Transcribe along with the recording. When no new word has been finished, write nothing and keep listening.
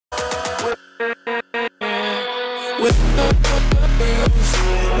What's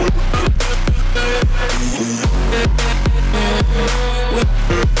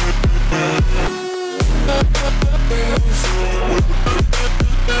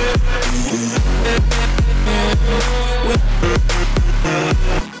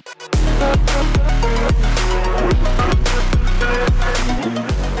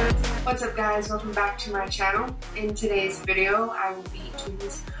up guys, welcome back to my channel. In today's video I will be doing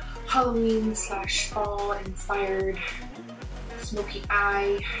this Halloween slash fall inspired smoky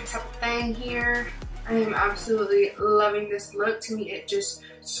eye type of thing here. I am absolutely loving this look. To me it just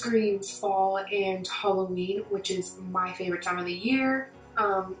screams fall and Halloween, which is my favorite time of the year.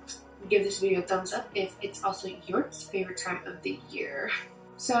 Give this video a thumbs up if it's also your favorite time of the year.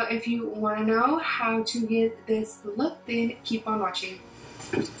 So if you want to know how to get this look, then keep on watching.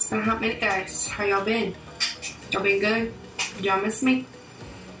 It's been a hot minute guys. How y'all been? Y'all been good? Did y'all miss me?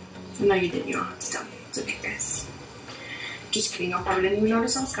 No you didn't, you don't have to tell me. It's okay guys. Just kidding, y'all probably didn't even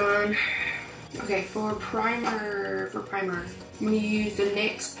notice I was gone. Okay, for primer, I'm gonna use the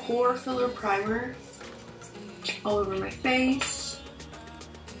NYX Pore Filler Primer all over my face.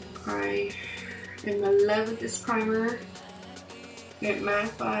 I am in love with this primer. It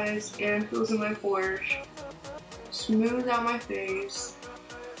mattifies and fills in my pores. Smooths out my face.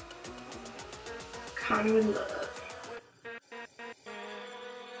 Kind of in love.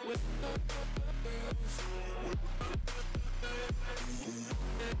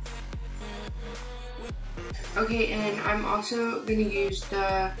 Okay, and I'm also gonna use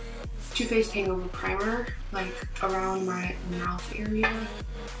the Too Faced Hangover primer like around my mouth area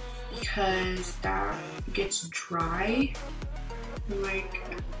because that gets dry. And like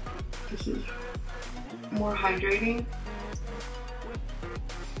this is more hydrating.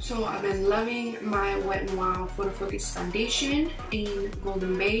 So I've been loving my Wet n Wild Photo Focus foundation in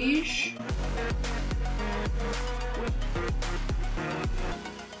Golden Beige.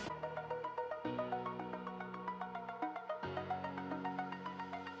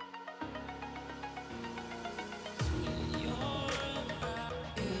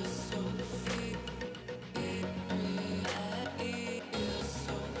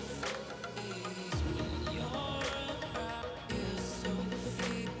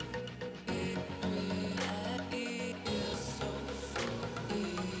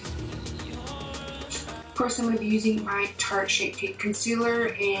 Of course, I'm going to be using my Tarte Shape Tape Concealer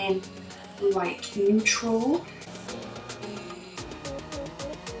in light neutral.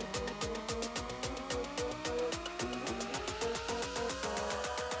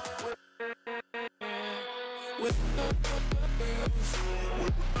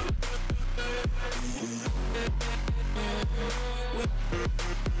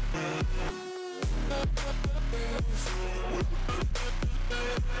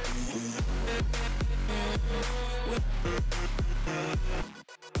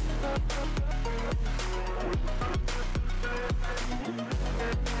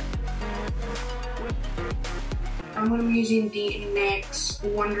 I'm going to be using the NYX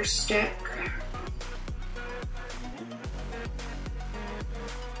Wonder Stick.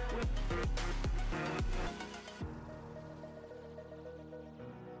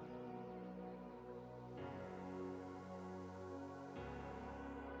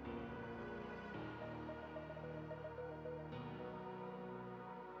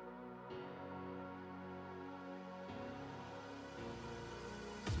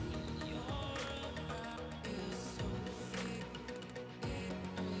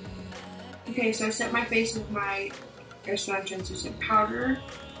 Okay, so I set my face with my Airspun translucent powder.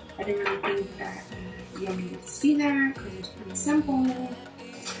 I didn't really think that y'all needed to see that because it's pretty simple.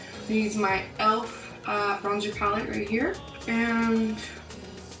 I use my e.l.f. bronzer palette right here, and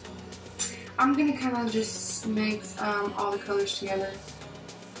I'm gonna kind of just mix all the colors together.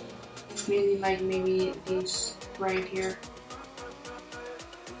 Mainly like maybe these right here.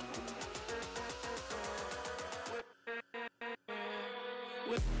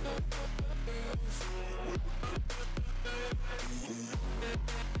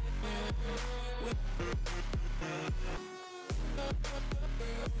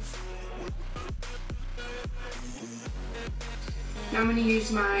 Now I'm going to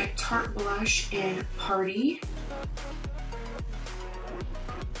use my Tarte blush in Parrrty.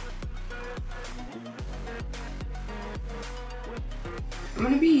 I'm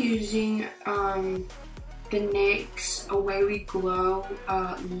going to be using the NYX Away We Glow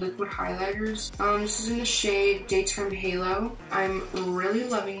liquid highlighters. This is in the shade Daytime Halo. I'm really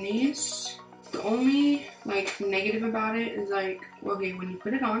loving these. The only like negative about it is like, okay, when you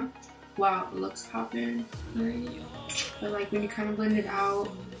put it on, wow, it looks poppin', right? But like when you kind of blend it out,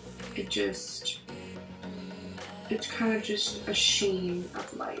 it it's kind of just a sheen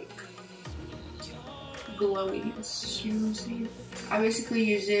of like glowiness, you know what I'm saying? I basically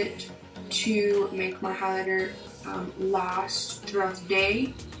use it to make my highlighter last throughout the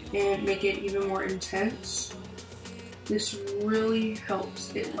day and make it even more intense. This really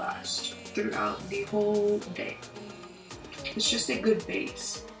helps it last throughout the whole day. It's just a good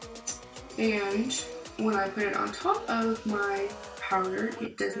base. And when I put it on top of my powder,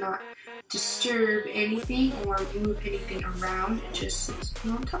 it does not disturb anything or move anything around. It just sits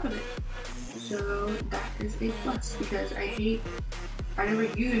on top of it. So that is a plus, because I never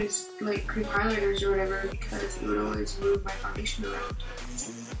used like cream highlighters or whatever because it would always move my foundation around.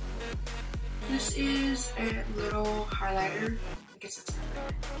 This is a little highlighter. I guess it's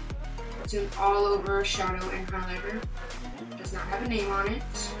highlighter. It's an all over shadow and highlighter. It does not have a name on it.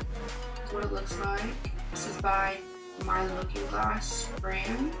 That's what it looks like. This is by My Looking Glass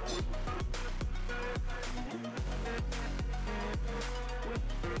brand.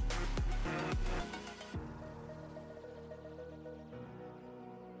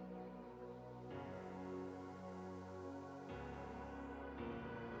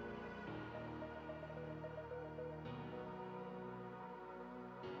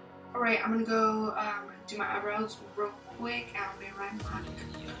 Alright, I'm gonna go do my eyebrows real quick and I'll be right back.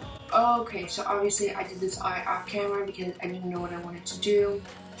 Okay, so obviously I did this eye off camera because I didn't know what I wanted to do,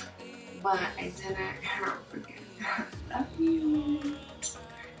 but I didn't. I don't forget. Love you.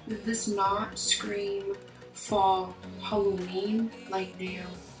 Did this not scream fall Halloween? Like, damn,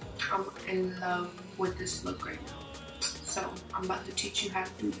 I'm in love with this look right now. So I'm about to teach you how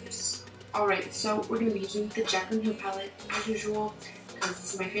to do this. Alright, so we're gonna be using the Jaclyn Hill palette as usual, because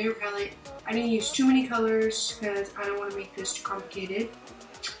this is my favorite palette. I didn't use too many colors because I don't want to make this too complicated.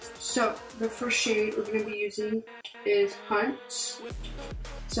 So the first shade we're going to be using is Hunt.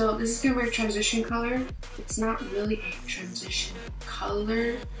 So this is going to be a transition color. It's not really a transition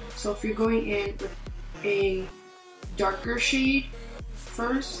color. So if you're going in with a darker shade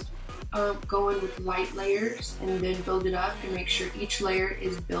first, go in with light layers and then build it up and make sure each layer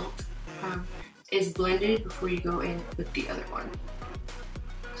is built, is blended before you go in with the other one.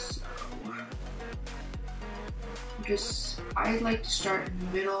 I like to start in the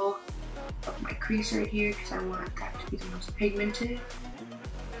middle of my crease right here because I want that to be the most pigmented.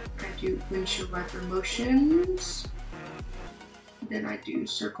 I do windshield wiper motions, then I do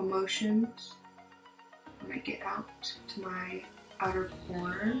circle motions when I get out to my outer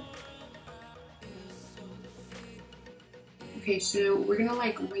corner. Okay, so we're gonna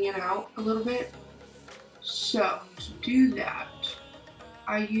like wing it out a little bit. So to do that,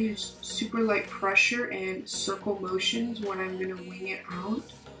 I use super light pressure and circle motions when I'm gonna wing it out.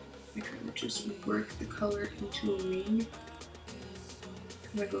 I kind of just work the color into a wing.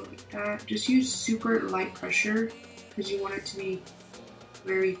 Kind of go like that. Just use super light pressure because you want it to be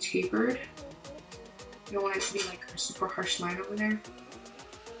very tapered. You don't want it to be like a super harsh line over there.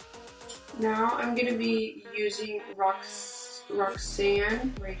 Now I'm gonna be using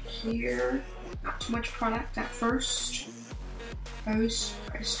Roxanne right here. Not too much product at first. I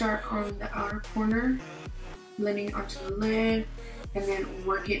start on the outer corner, blending onto the lid, and then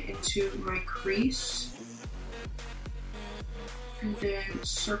work it into my crease. And then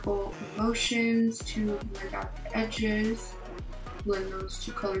circle motions to blend out the edges, blend those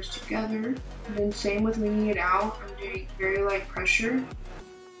two colors together. And then same with winging it out, I'm doing very light pressure,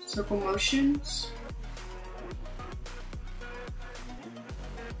 circle motions.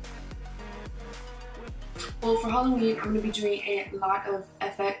 Well, for Halloween, I'm going to be doing a lot of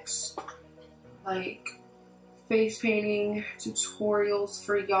FX, like face painting tutorials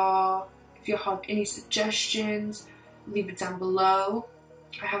for y'all. If y'all have any suggestions, leave it down below.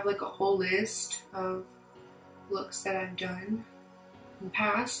 I have like a whole list of looks that I've done in the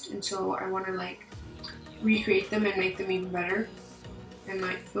past, and so I want to like recreate them and make them even better and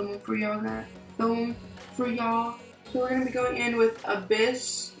like film for y'all. So we're going to be going in with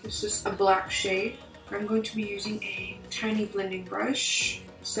Abyss. It's just a black shade. I'm going to be using a tiny blending brush.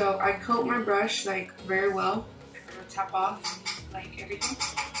 So I coat my brush like very well. I'm gonna tap off like everything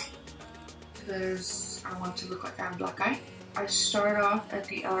because I want to look like I have a black eye. I start off at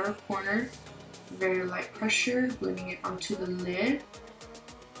the outer corner, very light pressure, blending it onto the lid.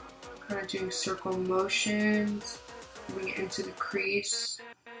 Kind of doing circle motions, moving it into the crease.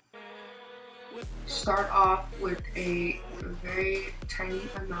 Start off with a very tiny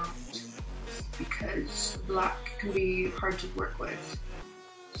amount, because black can be hard to work with,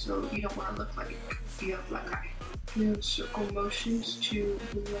 so you don't want to look like you have black eye. Do circle motions to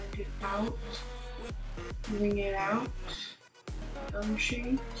blend it out, wing it out, other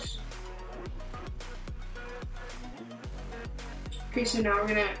shades. Okay, so now we're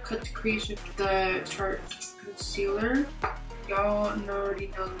gonna cut the crease with the Tarte concealer. Y'all already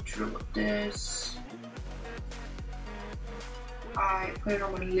know the drill with this. I put it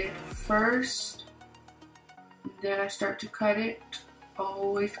on my lid first, then I start to cut it.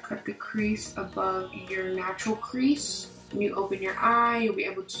 Always cut the crease above your natural crease. When you open your eye, you'll be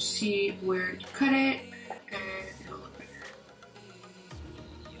able to see where you cut it, and it'll look better.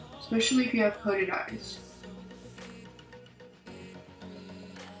 Especially if you have hooded eyes.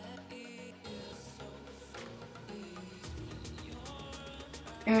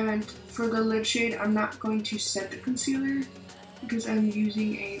 And for the lid shade, I'm not going to set the concealer because I'm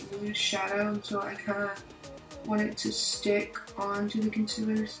using a loose shadow, so I kind of want it to stick onto the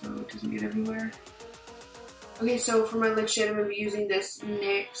concealer so it doesn't get everywhere. Okay, so for my lid shade, I'm going to be using this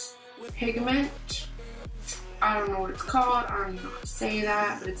NYX pigment. I don't know what it's called, I don't even know how to say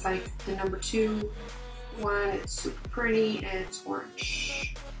that, but it's like the number 2 one. It's super pretty and it's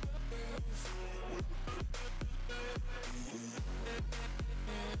orange.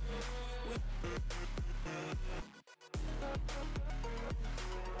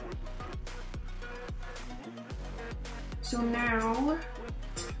 So now,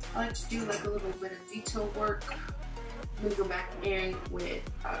 I like to do like a little bit of detail work. I'm gonna go back in with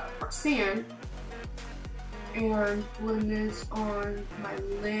Roxanne and blend this on my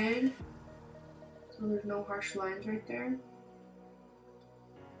lid so there's no harsh lines right there.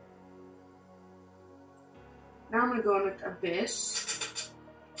 Now I'm gonna go in with Abyss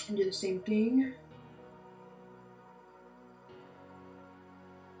and do the same thing.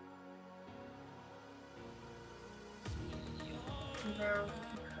 Around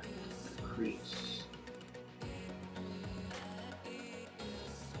the crease.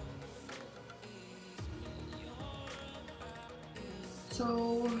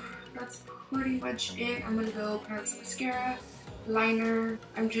 So that's pretty much it. I'm gonna go put on some mascara, liner.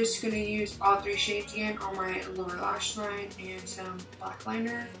 I'm just gonna use all 3 shades again on my lower lash line and some black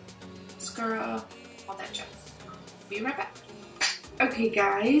liner, mascara, all that jazz. Be right back. Okay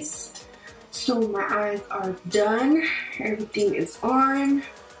guys. So my eyes are done. Everything is on.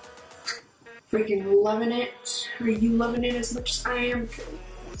 Freaking loving it. Are you loving it as much as I am?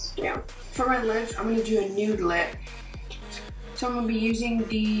 Yeah. For my lips, I'm gonna do a nude lip. So I'm gonna be using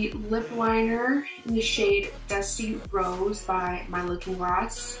the lip liner in the shade Dusty Rose by My Looking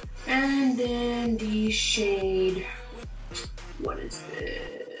Glass, and then the shade, what is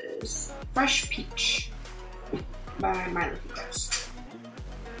this? Fresh Peach by My Looking Glass.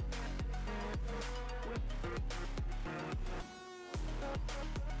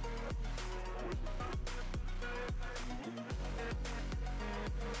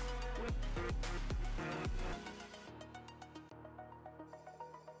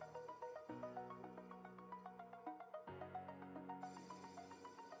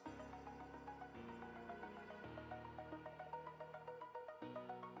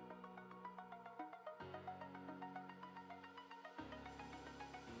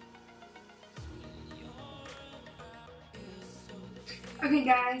 Okay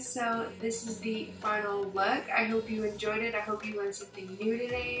guys, so this is the final look. I hope you enjoyed it. I hope you learned something new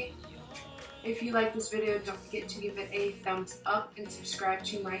today. If you like this video, don't forget to give it a thumbs up and subscribe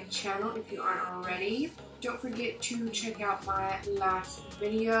to my channel if you aren't already. Don't forget to check out my last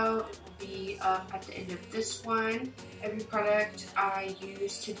video. It will be up at the end of this one. Every product I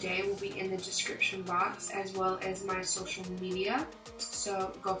use today will be in the description box, as well as my social media.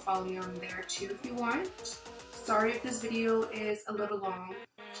 So go follow me on there too if you want. Sorry if this video is a little long.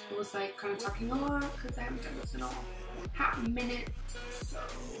 It was like kind of talking a lot because I haven't done this in a hot minute.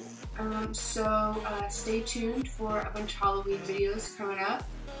 So stay tuned for a bunch of Halloween videos coming up.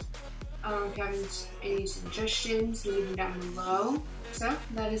 If you have any suggestions, leave them down below. So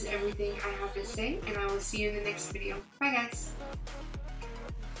that is everything I have to say, and I will see you in the next video. Bye guys!